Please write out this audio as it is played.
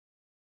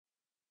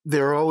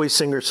There are always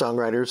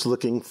singer-songwriters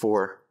looking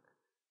for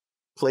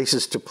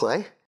places to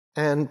play.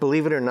 And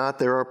believe it or not,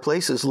 there are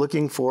places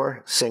looking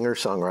for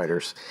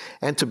singer-songwriters.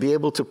 And to be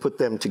able to put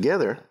them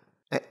together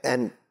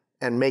and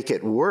make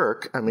it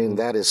work, I mean,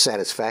 that is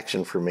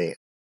satisfaction for me.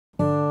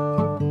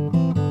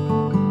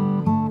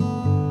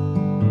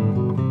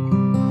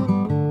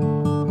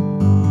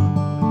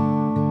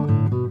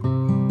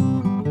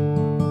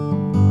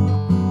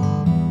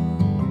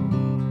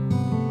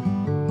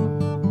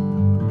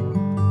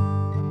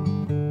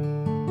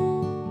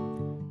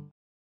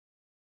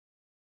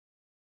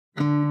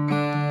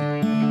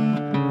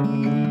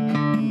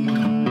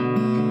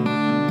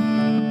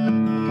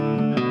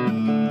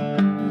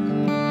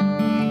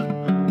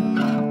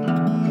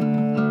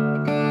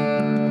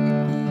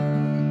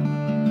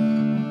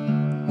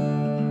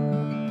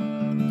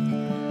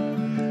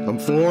 I'm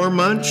 4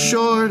 months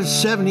short of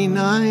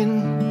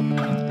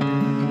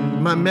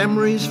 79. My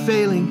memory's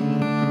failing,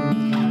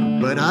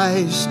 but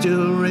I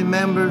still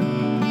remember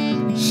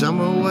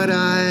some of what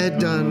I'd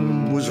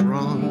done was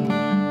wrong.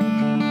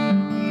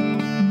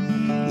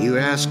 You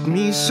asked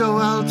me, so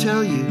I'll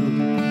tell you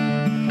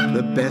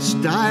the best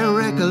I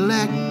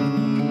recollect,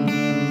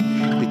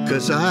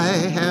 because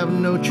I have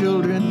no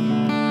children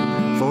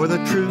for the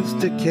truth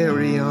to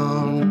carry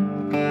on.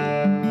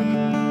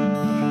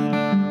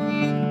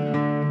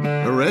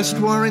 Arrest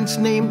warrants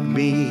named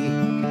me,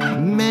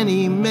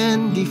 many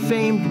men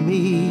defamed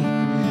me,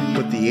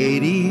 but the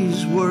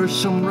 80s were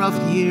some rough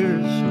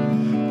years,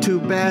 too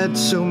bad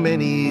so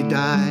many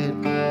died.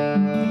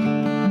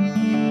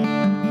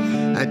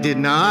 I did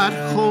not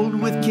hold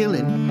with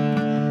killing,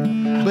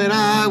 but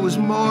I was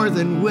more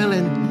than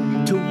willing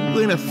to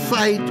win a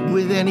fight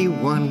with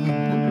anyone,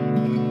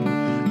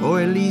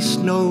 or at least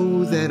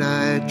know that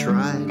I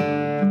tried.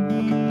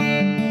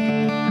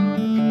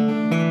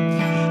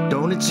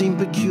 Don't it seem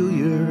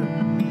peculiar,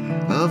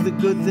 of the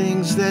good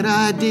things that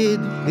I did,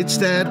 it's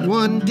that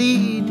one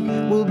deed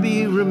will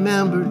be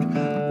remembered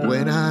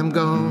when I'm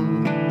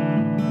gone.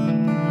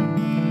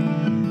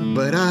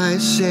 But I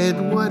said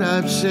what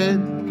I've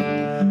said,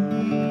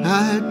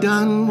 I've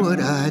done what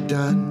I've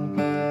done,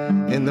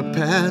 and the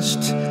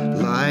past,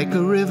 like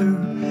a river,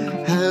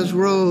 has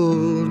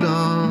rolled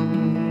on.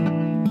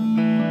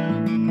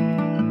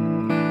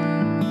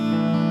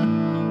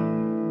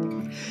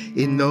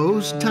 In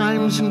those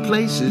times and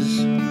places,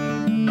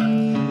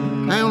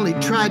 I only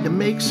tried to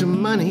make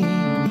some money.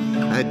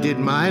 I did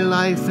my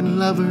life and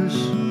lovers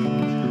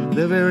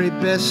the very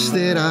best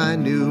that I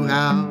knew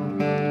how.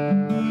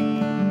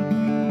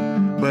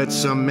 But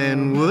some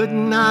men would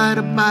not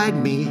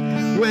abide me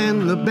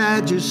when the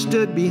badgers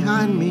stood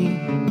behind me.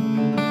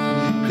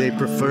 They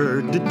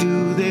preferred to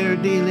do their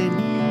dealing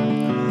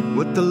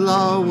what the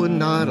law would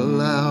not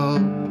allow.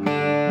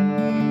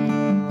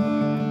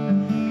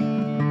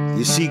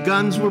 You see,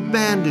 guns were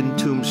banned in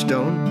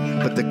Tombstone,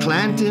 but the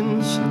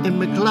Clantons and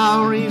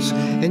McLaurys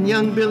and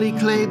young Billy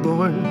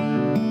Claiborne,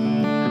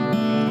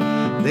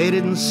 they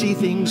didn't see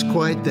things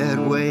quite that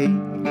way.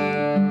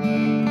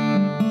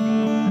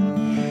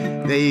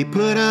 They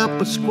put up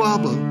a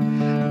squabble.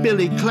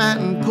 Billy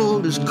Clanton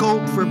pulled his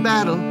Colt for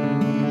battle,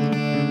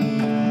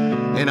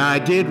 and I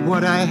did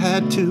what I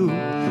had to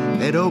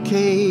at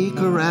OK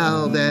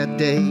Corral that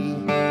day.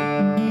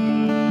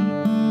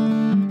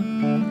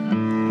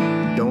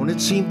 Don't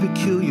it seem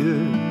peculiar,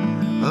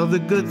 of the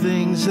good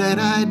things that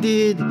I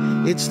did,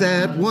 it's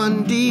that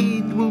one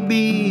deed will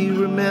be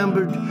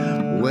remembered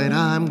when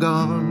I'm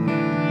gone.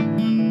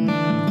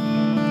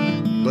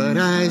 But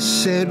I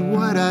said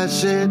what I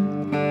said,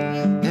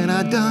 and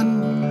I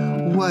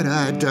done what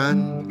I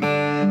done,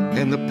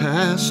 and the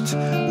past,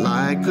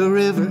 like a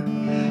river,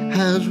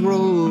 has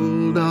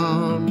rolled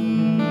on.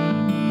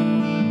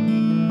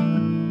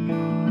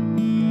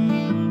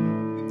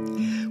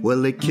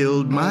 Well, they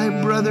killed my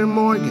brother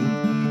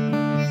Morgan,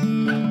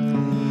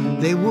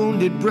 they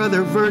wounded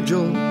brother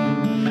Virgil.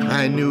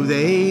 I knew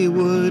they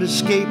would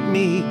escape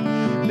me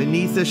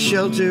beneath the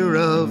shelter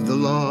of the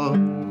law.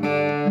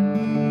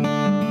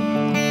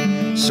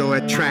 So I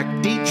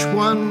tracked each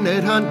one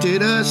that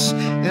hunted us,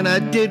 and I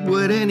did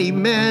what any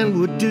man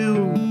would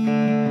do.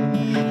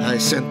 I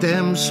sent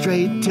them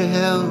straight to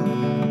hell.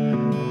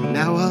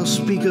 Now I'll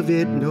speak of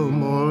it no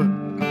more.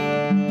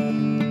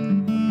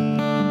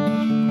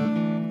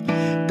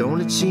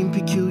 Don't it seem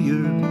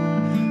peculiar,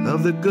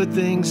 of the good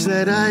things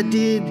that I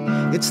did,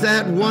 it's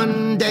that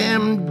one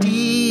damn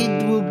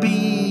deed will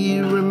be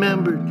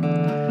remembered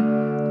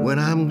when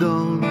I'm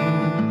gone.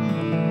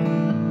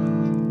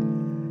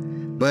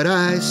 But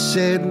I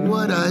said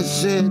what I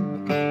said,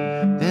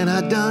 and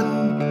I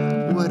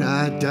done what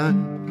I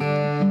done,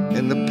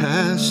 and the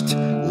past,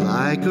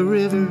 like a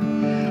river,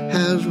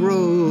 has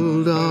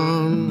rolled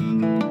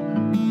on.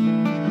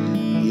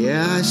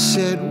 Yeah, I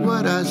said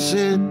what I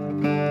said,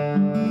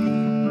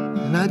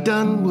 and I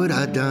done what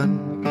I done,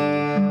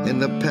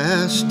 and the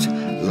past,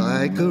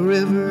 like a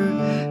river,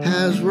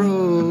 has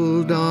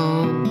rolled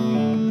on.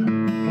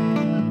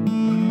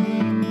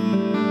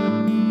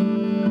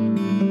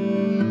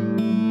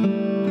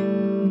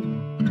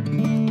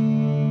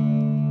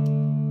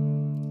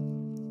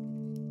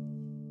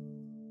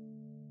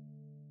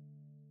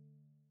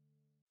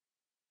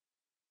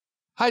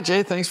 Hi,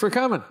 Jay. Thanks for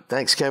coming.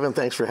 Thanks, Kevin.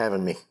 Thanks for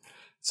having me.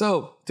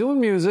 So, doing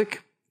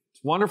music,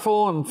 it's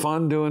wonderful and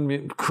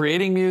fun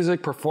creating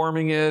music,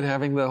 performing it,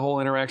 having the whole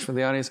interaction with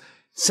the audience.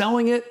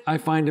 Selling it, I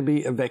find to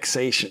be a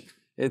vexation.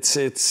 It's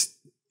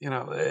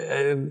not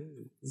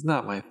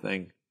my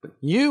thing. But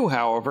you,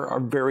 however, are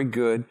very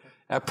good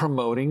at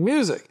promoting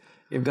music.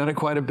 You've done it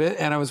quite a bit,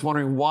 and I was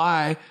wondering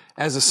why,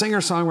 as a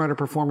singer-songwriter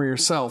performer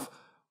yourself,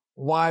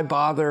 why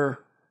bother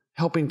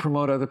helping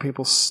promote other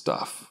people's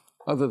stuff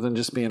other than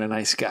just being a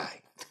nice guy?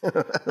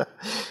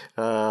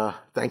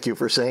 Thank you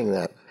for saying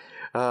that.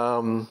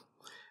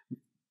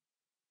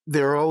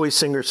 There are always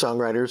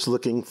singer-songwriters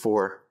looking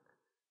for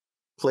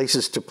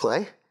places to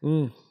play.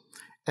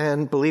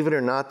 And believe it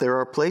or not, there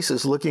are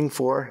places looking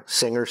for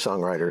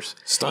singer-songwriters.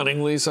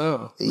 Stunningly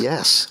so.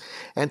 Yes.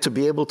 And to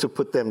be able to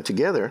put them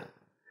together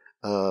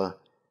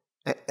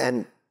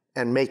and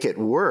make it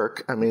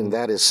work, I mean,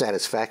 that is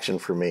satisfaction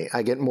for me.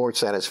 I get more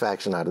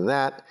satisfaction out of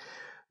that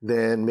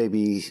than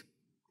maybe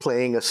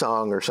playing a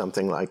song or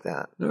something like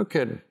that. No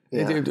kidding.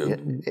 Yeah,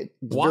 it's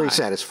very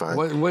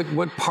satisfying.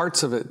 What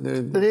parts of it?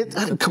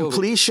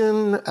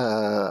 Completion,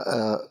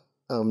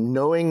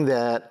 knowing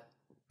that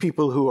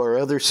people who are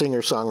other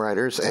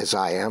singer-songwriters, as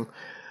I am,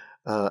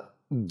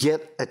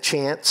 get a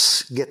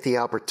chance, get the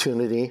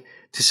opportunity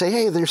to say,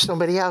 hey, there's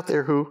somebody out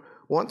there who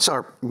wants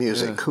our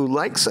music, who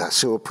likes us,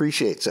 who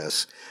appreciates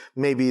us.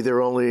 Maybe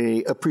they're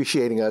only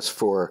appreciating us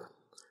for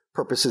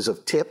purposes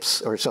of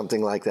tips or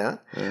something like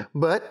that. Yeah.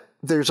 But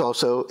there's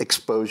also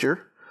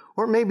exposure,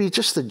 or maybe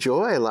just the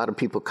joy. A lot of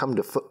people come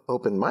to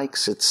open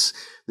mics. It's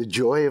the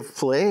joy of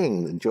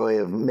playing, the joy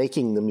of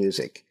making the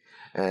music.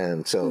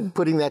 And so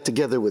putting that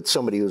together with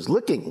somebody who's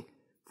looking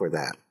for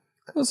that.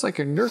 Well, it's like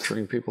you're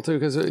nurturing people too,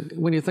 because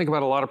when you think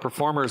about a lot of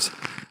performers,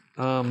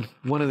 one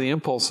of the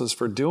impulses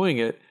for doing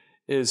it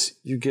is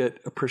you get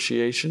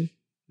appreciation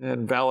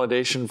and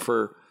validation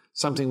for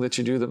something that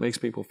you do that makes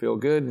people feel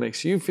good,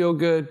 makes you feel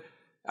good.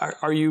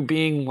 Are you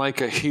being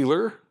like a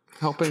healer,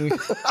 helping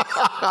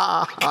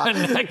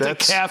connect a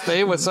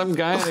cafe with some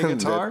guy on a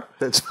guitar?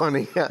 That's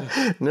funny.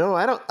 Yeah. No,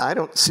 I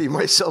don't see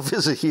myself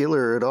as a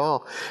healer at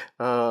all.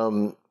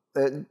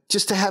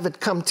 Just to have it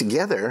come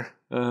together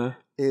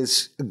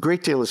is a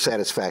great deal of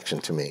satisfaction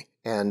to me.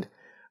 And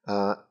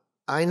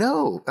I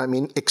know, I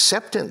mean,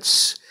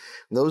 acceptance.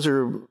 Those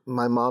are,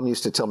 my mom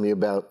used to tell me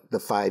about the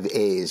 5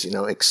 A's,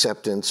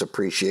 acceptance,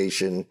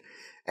 appreciation,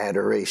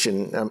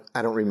 adoration.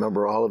 I don't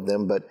remember all of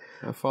them, but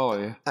I follow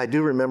you. I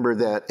do remember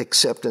that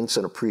acceptance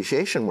and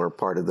appreciation were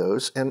part of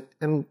those. And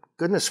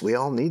goodness, we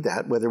all need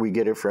that, whether we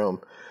get it from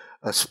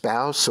a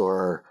spouse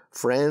or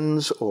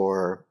friends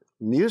or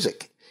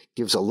music.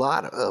 Gives a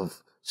lot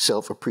of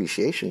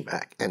self-appreciation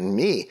back. And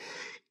me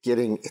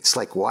it's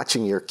like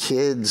watching your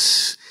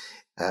kids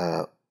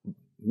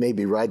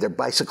maybe ride their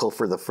bicycle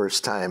for the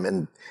first time,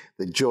 and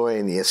the joy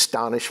and the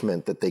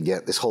astonishment that they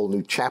get, this whole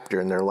new chapter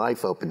in their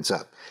life opens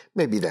up.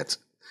 Maybe that's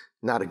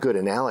not a good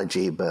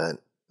analogy, but...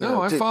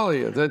 No, I follow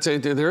you.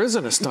 There is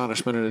an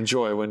astonishment and a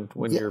joy when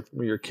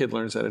your kid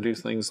learns how to do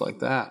things like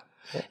that.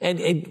 Yeah. And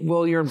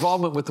your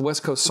involvement with the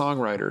West Coast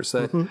songwriters,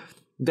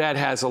 that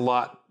has a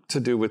lot to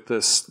do with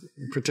this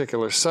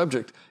particular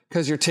subject,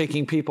 because you're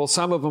taking people,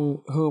 some of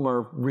them whom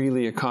are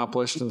really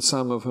accomplished and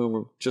some of whom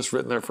have just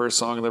written their first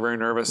song and they're very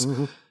nervous.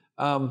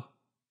 Do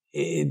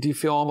you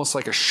feel almost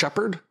like a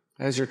shepherd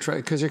as you're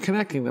trying, because you're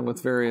connecting them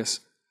with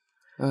various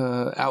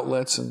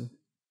outlets and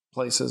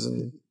places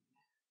and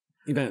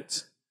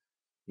events?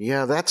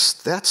 Yeah,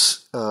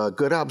 that's a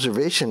good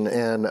observation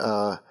and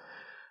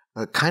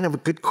kind of a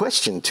good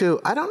question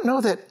too. I don't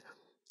know that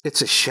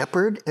it's a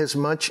shepherd as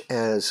much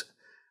as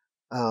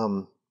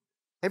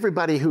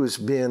everybody who's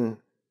been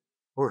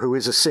or who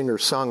is a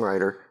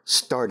singer-songwriter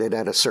started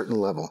at a certain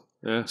level,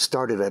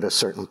 started at a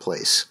certain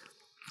place.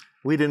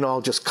 We didn't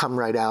all just come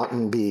right out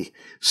and be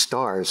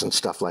stars and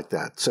stuff like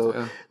that.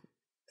 So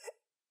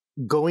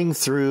going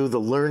through the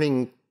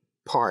learning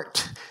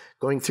part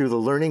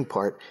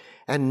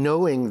and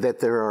knowing that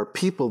there are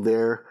people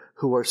there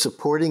who are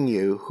supporting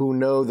you, who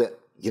know that,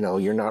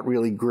 you're not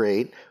really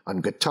great on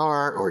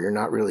guitar, or you're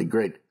not really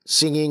great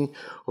singing,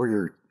 or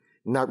you're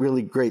not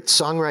really great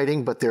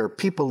songwriting, but there are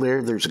people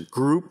there, there's a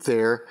group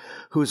there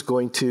who's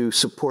going to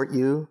support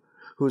you,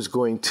 who's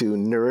going to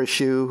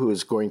nourish you, who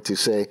is going to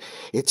say,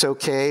 it's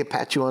okay,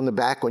 pat you on the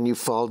back when you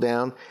fall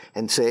down,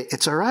 and say,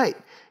 it's all right,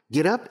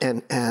 get up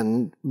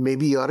and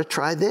maybe you ought to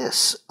try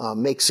this,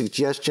 make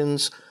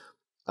suggestions,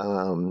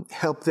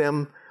 help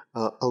them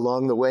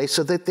along the way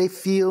so that they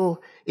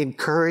feel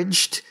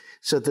encouraged,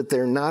 so that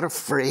they're not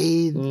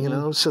afraid,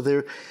 so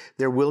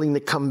they're willing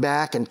to come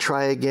back and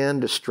try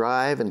again, to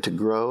strive and to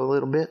grow a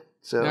little bit.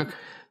 So, now,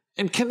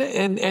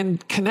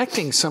 and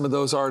connecting some of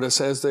those artists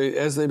as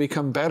they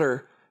become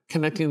better,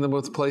 connecting them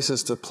with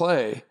places to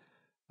play,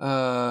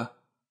 could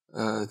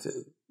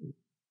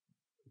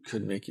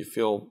make you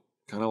feel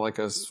kind of like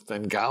a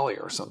Svengali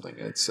or something.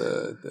 It's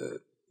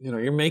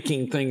you're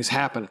making things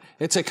happen.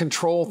 It's a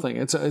control thing.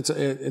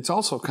 It's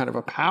also kind of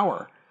a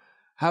power.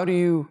 How do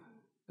you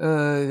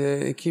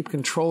keep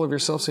control of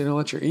yourself so you don't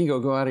let your ego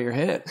go out of your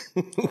head?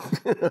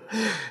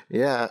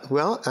 Yeah,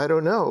 well, I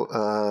don't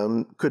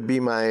know. Could be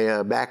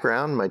my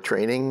background, my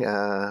training.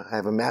 I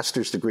have a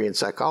master's degree in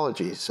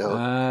psychology,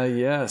 so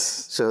yes,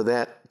 so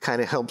that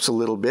kind of helps a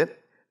little bit.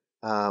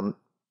 I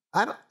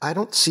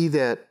don't see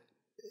that.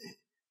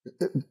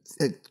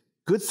 A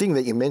good thing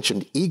that you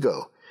mentioned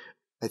ego.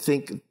 I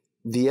think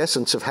the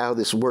essence of how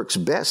this works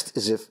best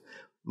is if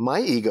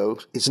my ego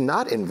is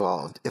not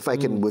involved. If I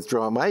can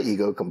withdraw my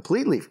ego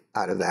completely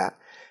out of that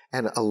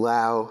and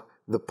allow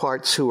the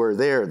parts who are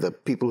there, the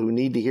people who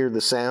need to hear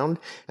the sound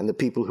and the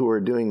people who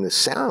are doing the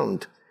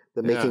sound,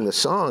 making the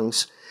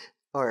songs,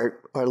 are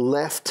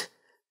left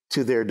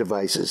to their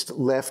devices,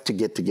 left to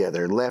get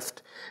together,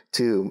 left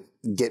to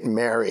get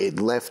married,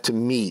 left to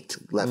meet,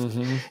 left.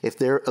 If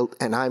they're,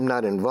 and I'm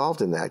not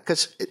involved in that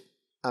because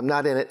I'm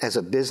not in it as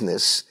a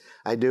business.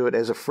 I do it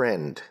as a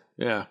friend.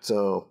 Yeah.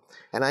 So,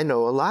 and I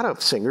know a lot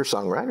of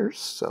singer-songwriters,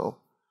 so.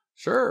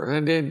 Sure.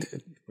 And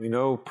we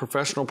know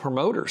professional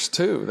promoters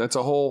too. That's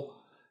a whole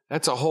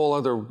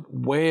other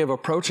way of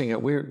approaching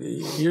it.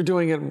 You're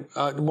doing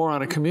it more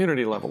on a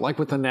community level, like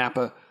with the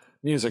Napa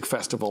Music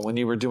Festival when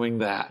you were doing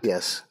that.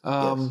 Yes.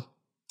 And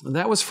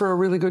that was for a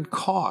really good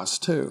cause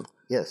too.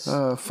 Yes.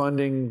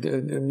 Funding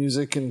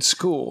music in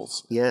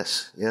schools.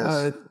 Yes.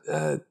 Yes.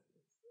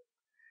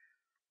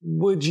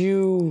 Would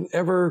you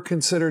ever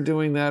consider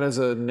doing that as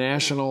a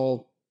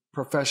national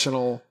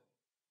professional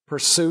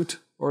pursuit,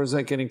 or is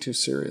that getting too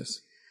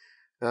serious?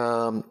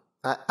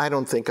 I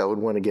don't think I would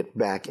want to get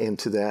back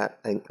into that.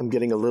 I'm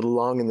getting a little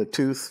long in the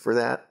tooth for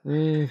that.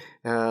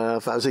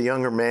 If I was a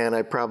younger man,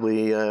 I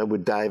probably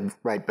would dive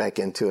right back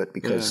into it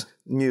because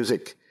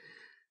music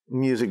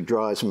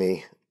draws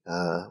me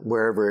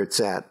wherever it's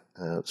at,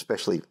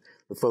 especially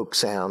the folk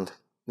sound.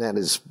 That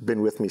has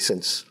been with me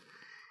since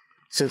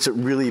it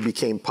really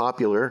became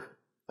popular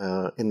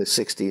in the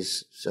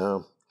 60s.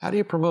 So, how do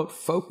you promote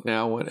folk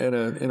now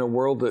in a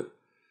world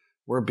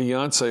where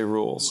Beyonce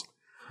rules?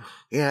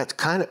 Yeah, it's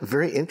kind of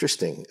very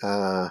interesting.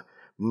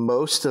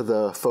 Most of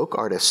the folk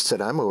artists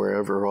that I'm aware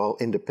of are all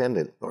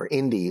independent or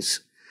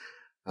indies.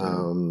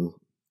 And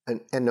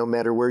no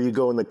matter where you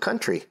go in the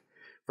country,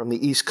 from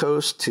the East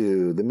Coast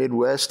to the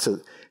Midwest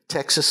to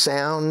Texas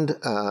sound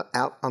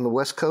out on the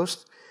West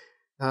Coast,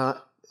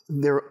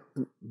 they're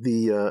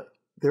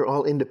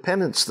all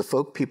independents. The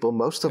folk people,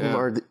 most of them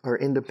are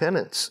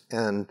independents,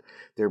 and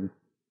they're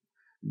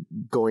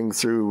going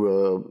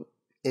through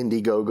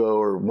Indiegogo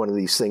or one of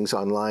these things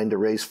online to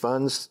raise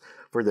funds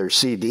for their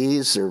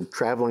CDs. They're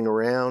traveling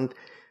around,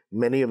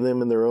 many of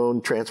them in their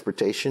own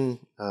transportation,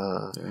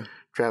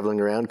 traveling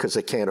around because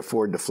they can't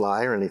afford to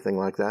fly or anything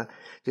like that.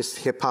 Just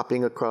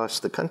hip-hopping across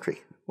the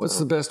country. What's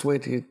the best way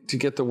to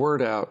get the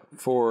word out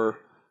for,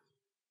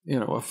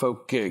 a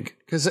folk gig?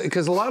 Because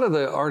a lot of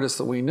the artists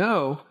that we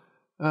know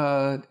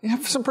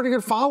have some pretty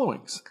good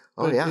followings.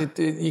 Oh, yeah.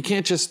 You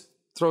can't just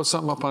throw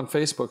something up on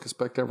Facebook,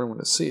 expect everyone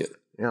to see it.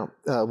 Yeah.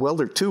 Well,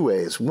 there are two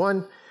ways.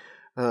 One,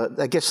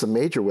 I guess the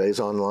major way is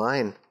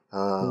online.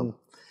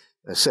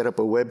 Set up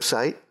a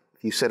website.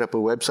 You set up a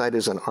website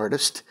as an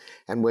artist,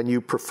 and when you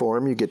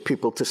perform, you get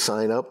people to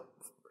sign up.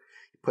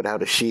 Put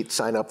out a sheet,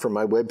 sign up for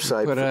my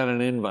website. Put out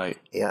an invite.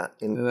 Yeah.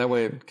 And that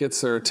way it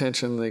gets their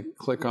attention. They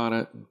click on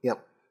it.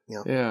 Yep.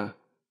 Yeah.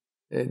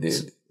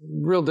 It's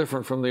real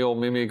different from the old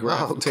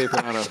mimeograph taping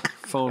on a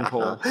phone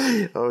pole.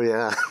 Oh,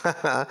 yeah.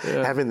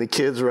 Having the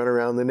kids run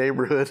around the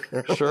neighborhood.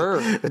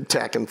 Sure.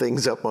 Tacking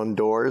things up on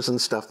doors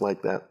and stuff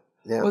like that.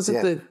 Yeah. Was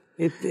it that,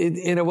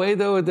 in a way,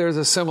 though, there's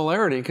a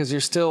similarity because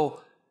you're still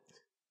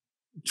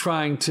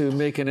trying to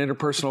make an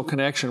interpersonal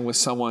connection with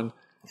someone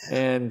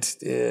and,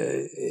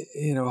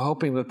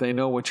 hoping that they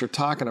know what you're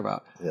talking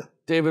about. Yeah.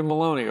 David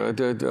Maloney,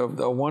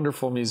 a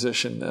wonderful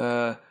musician,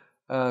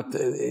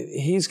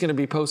 he's going to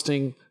be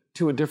posting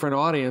to a different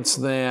audience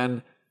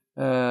than,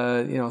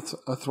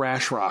 a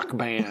thrash rock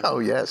band. Oh,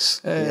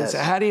 yes. So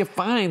how do you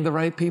find the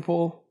right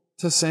people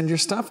to send your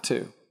stuff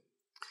to?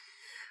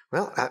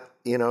 Well,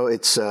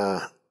 it's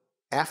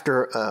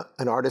after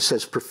an artist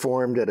has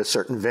performed at a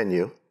certain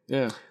venue.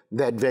 Yeah.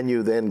 That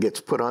venue then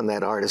gets put on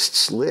that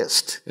artist's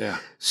list. Yeah.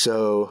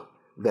 So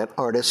that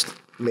artist,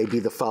 maybe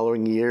the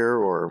following year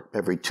or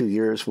every 2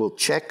 years, will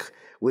check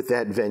with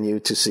that venue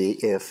to see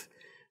if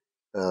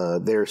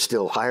they're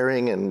still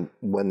hiring and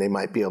when they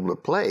might be able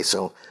to play.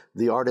 So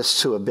the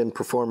artists who have been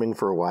performing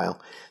for a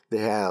while, they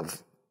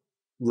have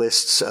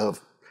lists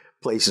of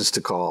places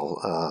to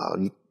call.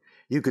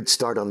 You could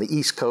start on the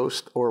East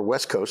Coast or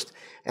West Coast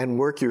and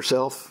work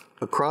yourself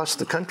across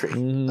the country,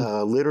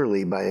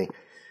 literally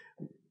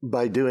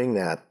by doing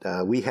that.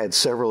 We had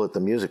several at the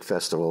music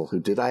festival who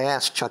did. I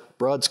asked Chuck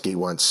Brodsky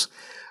once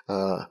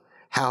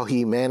how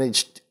he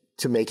managed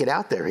to make it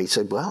out there. He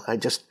said, well, I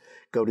just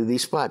go to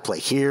these spots. I play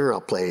here,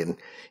 I'll play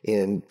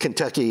in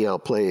Kentucky, I'll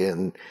play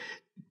in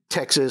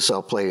Texas,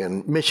 I'll play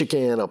in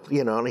Michigan,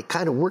 and he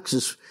kind of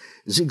works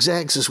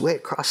zigzags his way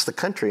across the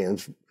country. And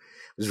it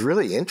was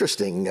really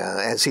interesting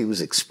as he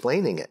was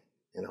explaining it.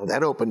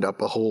 That opened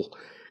up a whole,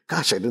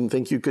 gosh, I didn't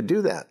think you could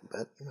do that.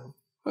 But,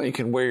 Well, you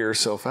can wear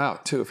yourself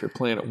out too if you're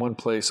playing at one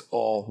place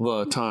all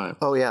the time.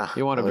 Oh yeah.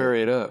 You want to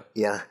vary it up.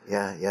 Yeah.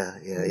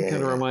 It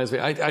kind of reminds me.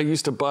 I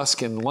used to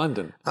busk in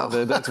London.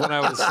 That's when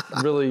I was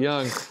really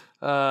young.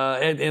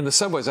 And in the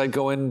subways, I'd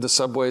go in the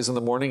subways in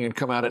the morning and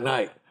come out at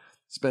night,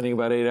 spending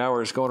about 8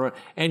 hours going around.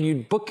 And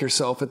you'd book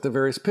yourself at the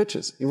various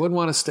pitches. You wouldn't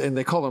want to stay, and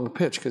they call them a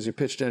pitch because you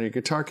pitch down your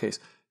guitar case.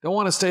 Don't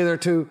want to stay there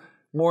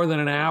more than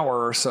an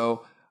hour or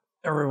so.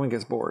 Everyone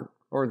gets bored.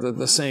 Or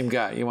the same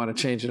guy. You want to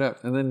change it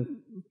up. And then,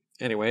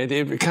 anyway,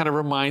 it kind of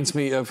reminds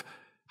me of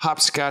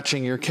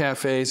hopscotching your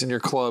cafes and your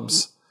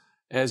clubs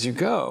as you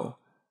go.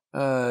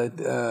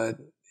 Now,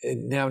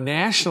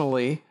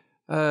 nationally,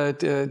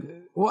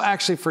 well,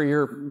 actually, for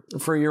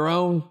your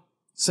own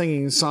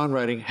singing and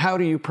songwriting, how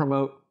do you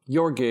promote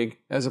your gig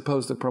as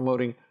opposed to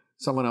promoting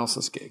someone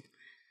else's gig?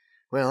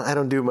 Well, I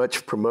don't do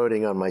much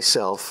promoting on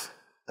myself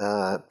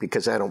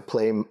because I don't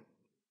play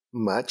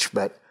much,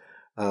 but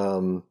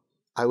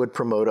I would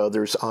promote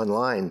others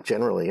online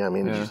generally. I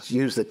mean, just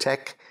use the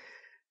tech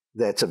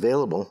that's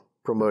available,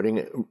 promoting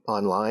it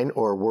online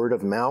or word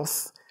of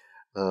mouth.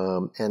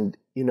 And,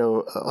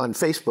 on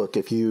Facebook,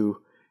 if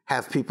you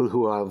have people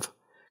who have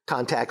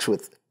contacts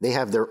with, they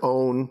have their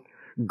own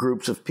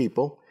groups of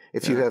people.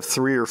 If you have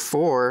 3 or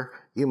 4,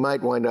 you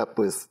might wind up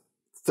with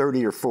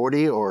 30 or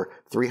 40 or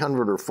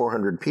 300 or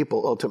 400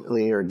 people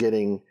ultimately are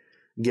getting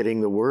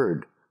the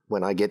word.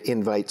 When I get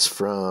invites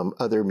from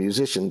other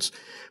musicians,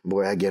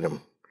 boy, I get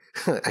them.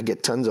 I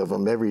get tons of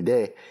them every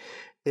day.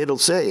 It'll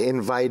say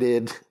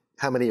invited,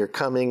 how many are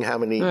coming, how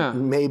many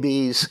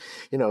maybes.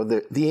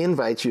 The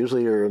invites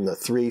usually are in the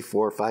 300,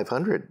 400,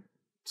 500.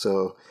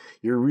 So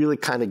you're really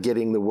kind of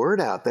getting the word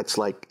out. That's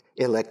like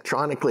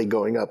electronically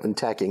going up and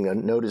tacking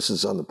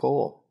notices on the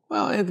pole.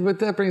 Well, but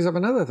that brings up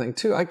another thing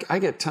too. I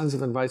get tons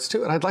of invites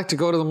too, and I'd like to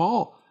go to them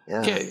all.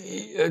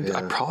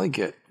 I probably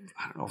get,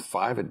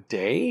 5 a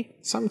day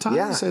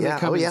sometimes. They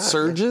come in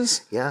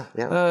surges.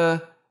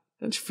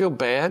 Don't you feel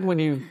bad when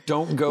you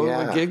don't go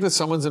to a gig that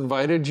someone's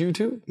invited you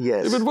to?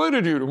 Yes. They've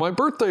invited you to my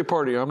birthday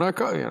party. I'm not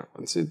going.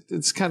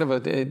 It's kind of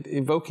an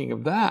evoking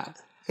of that.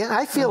 Yeah,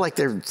 I feel like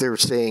they're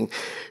saying,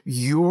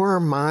 you're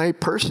my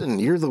person.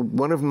 You're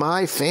one of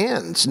my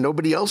fans.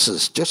 Nobody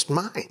else's, just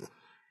mine.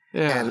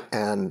 Yeah.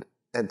 And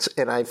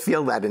I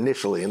feel that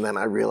initially, and then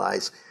I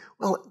realize,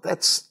 well,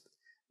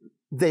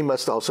 they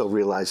must also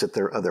realize that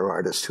there are other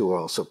artists who are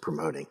also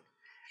promoting,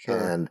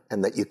 and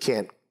that you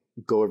can't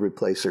go every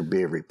place or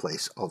be every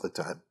place all the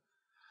time.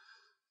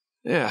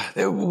 Yeah.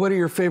 What are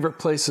your favorite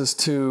places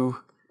to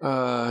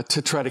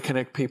try to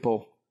connect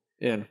people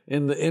in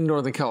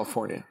Northern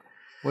California?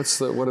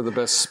 What are the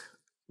best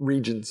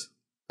regions?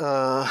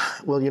 Well,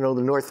 the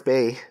North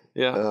Bay,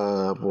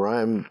 where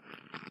I'm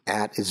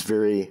at, is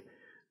very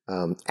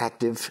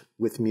active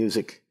with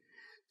music.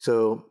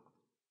 So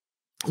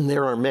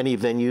there are many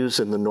venues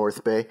in the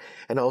North Bay,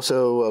 and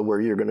also where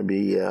you're going to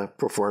be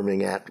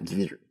performing at.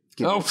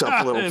 Give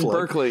yourself a little in plug.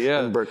 Berkeley,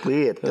 In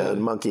Berkeley at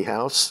Monkey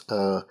House.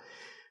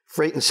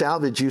 Freight and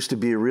Salvage used to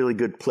be a really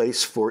good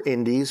place for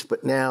indies,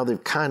 but now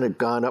they've kind of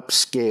gone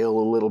upscale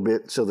a little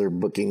bit. So they're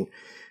booking,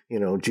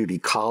 Judy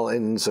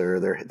Collins, or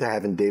they're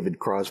having David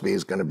Crosby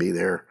is going to be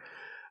there.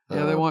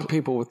 Yeah, they want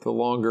people with the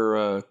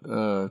longer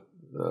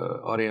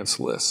audience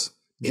lists,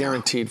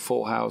 guaranteed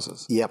full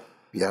houses. Yep.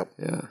 Yeah,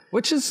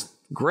 which is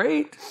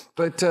great,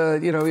 but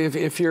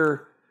if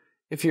you're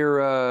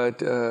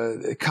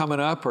coming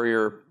up or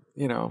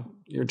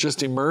you're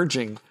just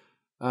emerging,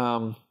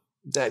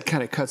 that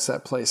kind of cuts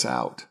that place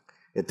out.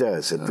 It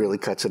does. It really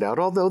cuts it out.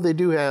 Although they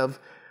do have,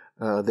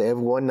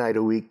 one night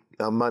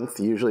a month,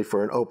 usually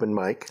for an open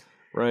mic.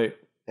 Right.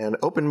 And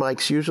open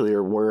mics usually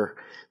are where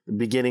the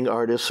beginning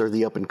artists or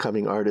the up and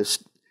coming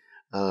artists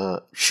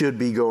should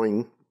be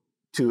going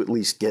to at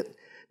least get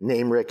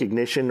name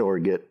recognition or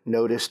get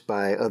noticed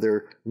by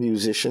other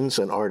musicians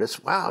and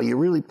artists. Wow, you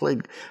really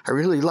played. I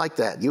really like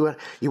that. You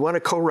want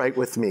to co-write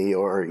with me,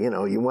 or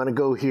you want to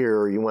go here,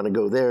 or you want to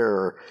go there,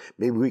 or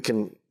maybe we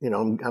can.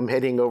 I'm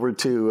heading over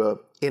to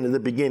Into the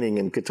Beginning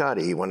in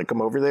Cotati. You want to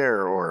come over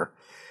there, or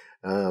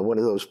one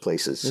of those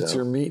places. It's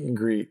your meet and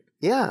greet.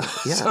 Yeah,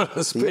 so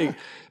to speak.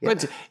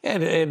 But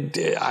and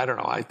I don't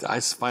know. I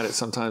find it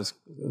sometimes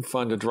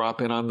fun to drop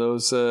in on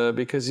those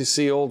because you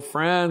see old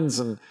friends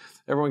and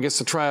everyone gets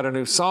to try out a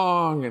new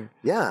song, and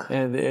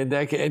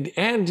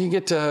and you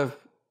get to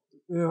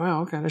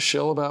kind of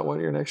shill about what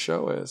your next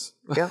show is.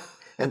 Yeah,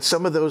 and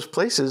some of those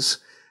places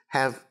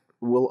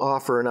will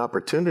offer an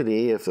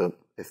opportunity if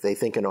they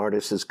think an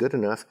artist is good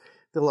enough,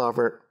 they'll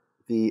offer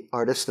the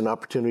artist an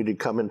opportunity to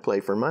come and play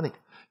for money.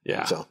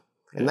 Yeah,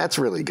 and that's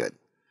really good.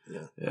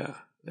 Yeah.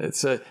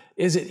 It's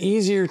is it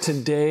easier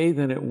today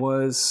than it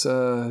was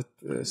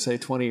say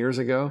 20 years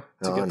ago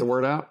to get the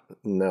word out?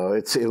 No,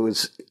 it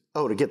was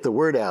to get the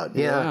word out.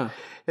 Yeah.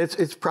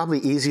 It's probably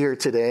easier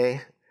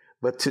today,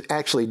 but to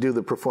actually do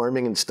the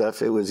performing and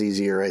stuff, it was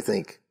easier, I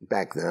think,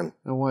 back then.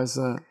 And why is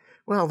that?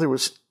 Well, there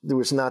was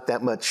not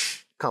that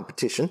much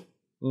competition.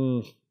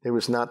 There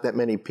was not that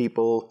many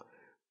people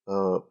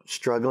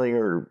struggling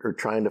or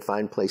trying to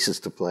find places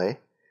to play.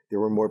 There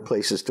were more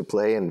places to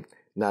play, and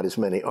not as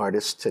many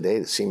artists today.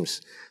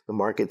 The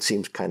market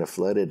seems kind of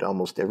flooded.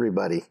 Almost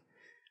everybody.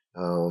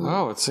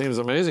 It seems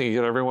amazing. You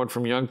get everyone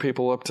from young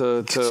people up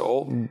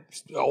to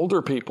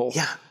older people.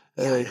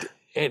 Yeah.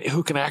 And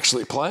who can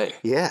actually play.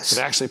 Yes.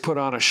 Can actually put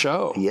on a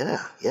show.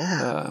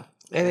 Yeah.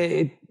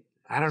 And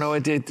I don't know,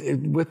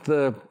 with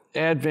the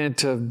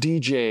advent of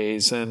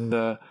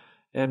DJs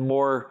and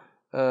more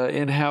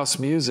in-house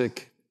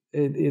music,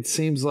 it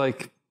seems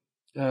like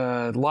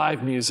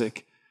live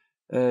music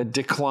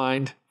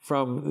declined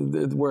from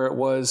where it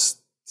was,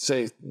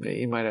 say,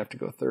 you might have to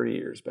go 30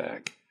 years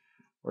back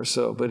or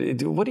so. But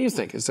what do you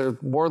think? Is there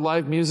more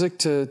live music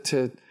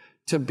to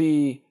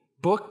be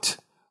booked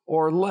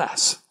or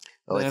less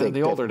than in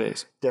the older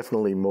days?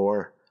 Definitely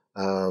more.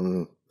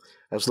 I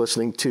was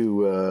listening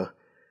to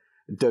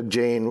Doug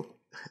Jane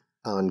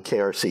on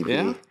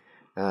KRCB.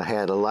 Yeah.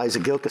 Had Eliza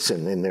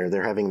Gilkison in there.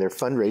 They're having their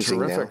fundraising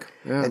Terrific.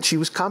 now. Yeah. And she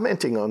was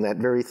commenting on that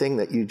very thing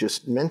that you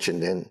just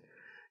mentioned. And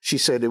she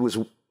said it was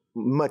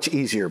much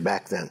easier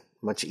back then,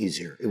 much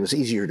easier. It was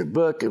easier to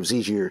book. It was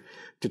easier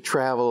to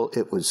travel.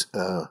 It was,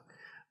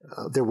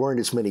 there weren't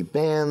as many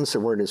bands.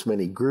 There weren't as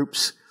many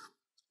groups.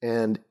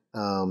 And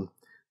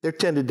there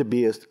tended to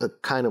be a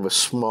kind of a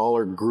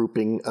smaller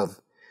grouping of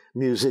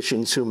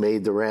musicians who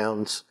made the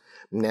rounds.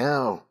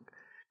 Now,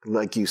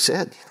 like you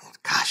said,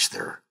 gosh,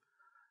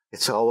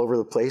 it's all over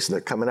the place, and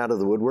they're coming out of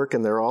the woodwork,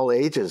 and they're all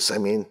ages. I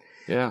mean,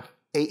 8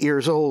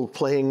 years old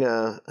playing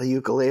a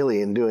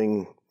ukulele and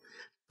doing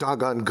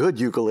doggone good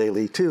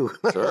ukulele too.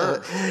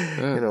 Sure.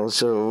 Yeah.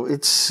 So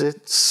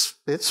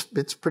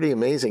it's pretty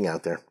amazing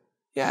out there.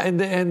 Yeah,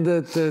 and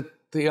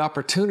the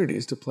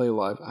opportunities to play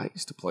live. I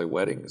used to play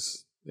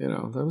weddings.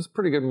 That was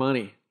pretty good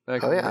money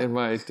back in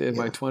my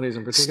 20s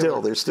in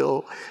particular. There's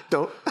still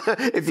don't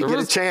if you get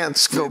a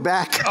chance, go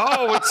back.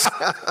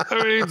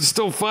 It's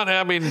still fun.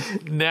 I mean,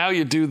 now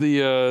you do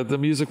the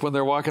music when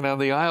they're walking down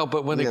the aisle,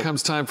 but when it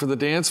comes time for the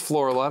dance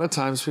floor, a lot of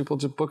times people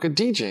just book a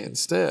DJ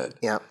instead.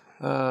 Yeah.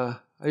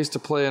 I used to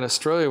play in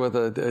Australia with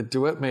a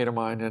duet mate of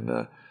mine,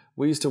 and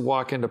we used to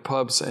walk into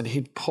pubs, and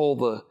he'd pull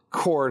the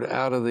cord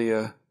out of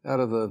the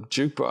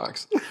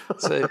jukebox.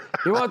 Say,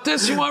 you want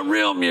this? You want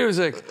real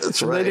music?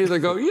 That's and right. They'd either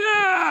go,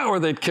 yeah, or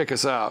they'd kick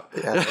us out.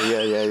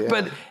 Yeah.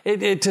 But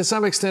it to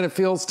some extent, it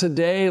feels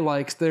today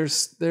like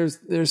there's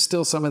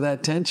still some of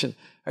that tension.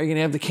 Are you going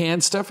to have the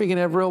canned stuff, or are you going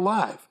to have real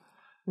live?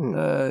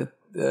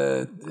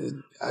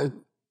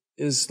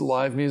 Is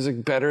live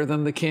music better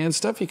than the canned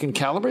stuff? You can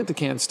calibrate the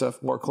canned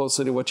stuff more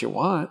closely to what you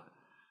want.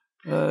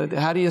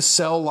 How do you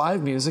sell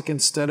live music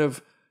instead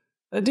of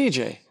a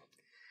DJ?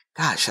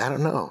 Gosh, I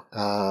don't know.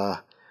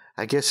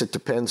 I guess it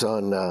depends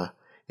on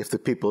if the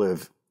people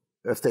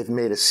if they've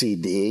made a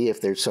CD, if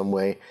there's some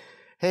way,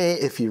 hey,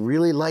 if you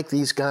really like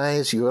these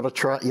guys, you ought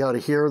to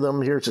hear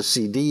them. Here's a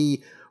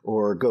CD,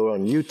 or go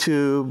on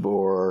YouTube,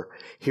 or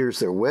here's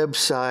their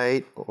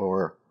website,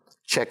 or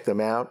check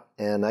them out.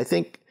 And I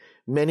think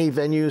many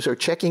venues are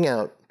checking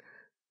out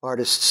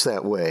artists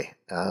that way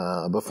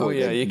before.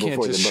 You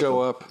can't just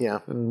show up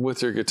and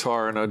with your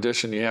guitar and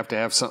audition. You have to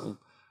have something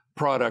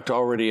product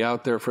already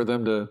out there for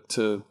them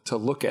to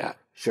look at.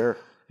 Sure.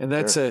 And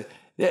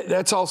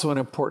that's also an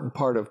important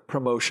part of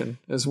promotion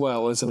as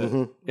well, isn't it?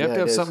 Mm-hmm. You have to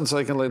have something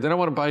so they don't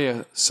want to buy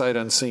you sight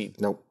unseen.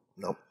 Nope.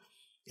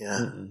 Yeah.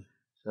 Mm-hmm.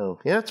 So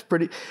it's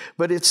pretty,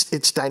 but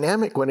it's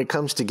dynamic when it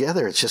comes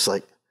together. It's just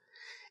like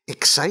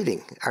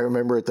exciting. I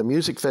remember at the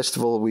music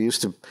festival we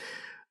used to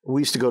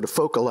go to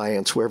Folk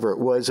Alliance, wherever it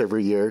was,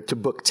 every year to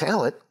book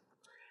talent.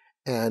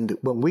 And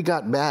when we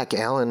got back,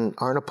 Alan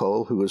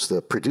Arnapol, who was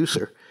the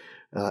producer,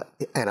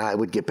 and I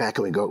would get back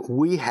and we'd go,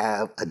 we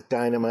have a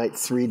dynamite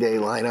 3-day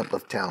lineup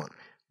of talent.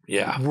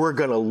 Yeah. We're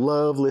going to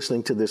love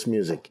listening to this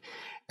music.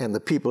 And the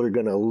people are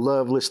going to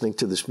love listening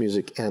to this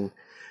music. And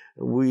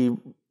we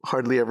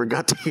hardly ever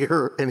got to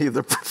hear any of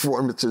the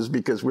performances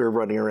because we were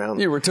running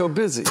around. You were so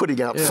busy.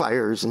 Putting out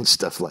fires and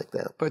stuff like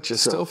that. But you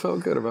still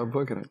felt good about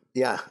booking it.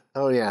 Yeah.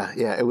 Oh, yeah.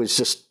 Yeah.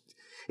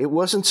 It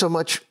wasn't so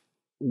much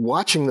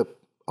watching the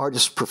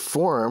artists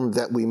perform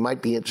that we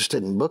might be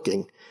interested in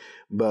booking,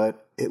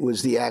 but it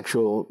was the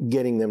actual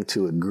getting them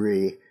to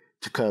agree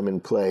to come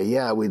and play.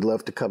 Yeah, we'd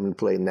love to come and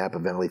play Napa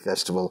Valley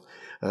Festival,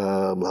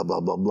 blah, blah,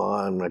 blah,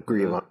 blah, and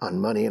agree on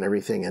money and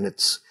everything. And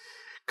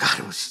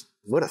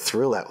what a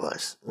thrill that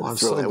was. Well, I'm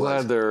so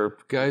glad there are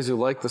guys who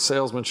like the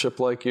salesmanship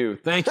like you.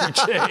 Thank you,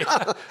 Jay.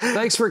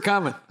 Thanks for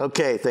coming.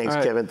 Okay, thanks,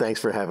 Kevin. Thanks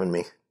for having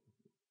me.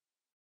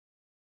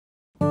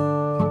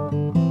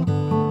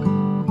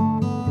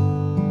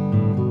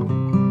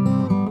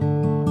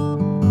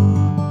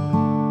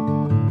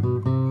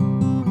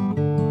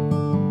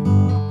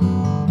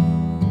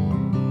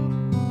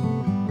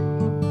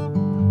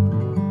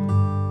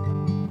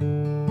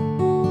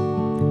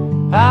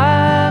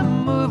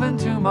 I'm moving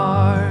to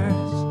Mars.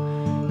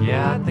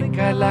 Yeah, I think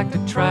I'd like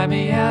to try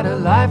me out a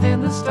life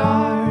in the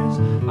stars.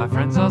 My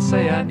friends all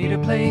say I need a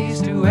place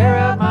to air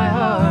out my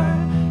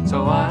heart,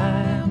 so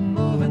I'm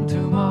moving to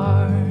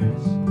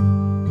Mars.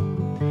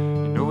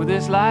 You know,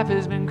 this life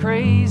has been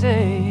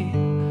crazy.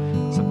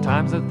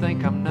 Sometimes I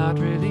think I'm not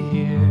really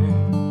here.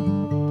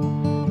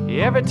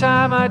 Every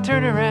time I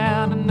turn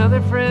around,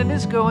 another friend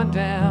is going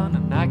down,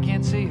 and I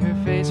can't see her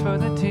face for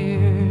the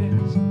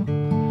tears.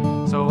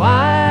 So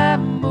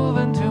I'm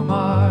moving to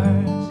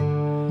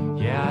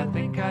Mars. Yeah, I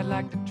think I'd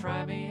like to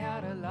try me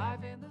out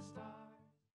alive in the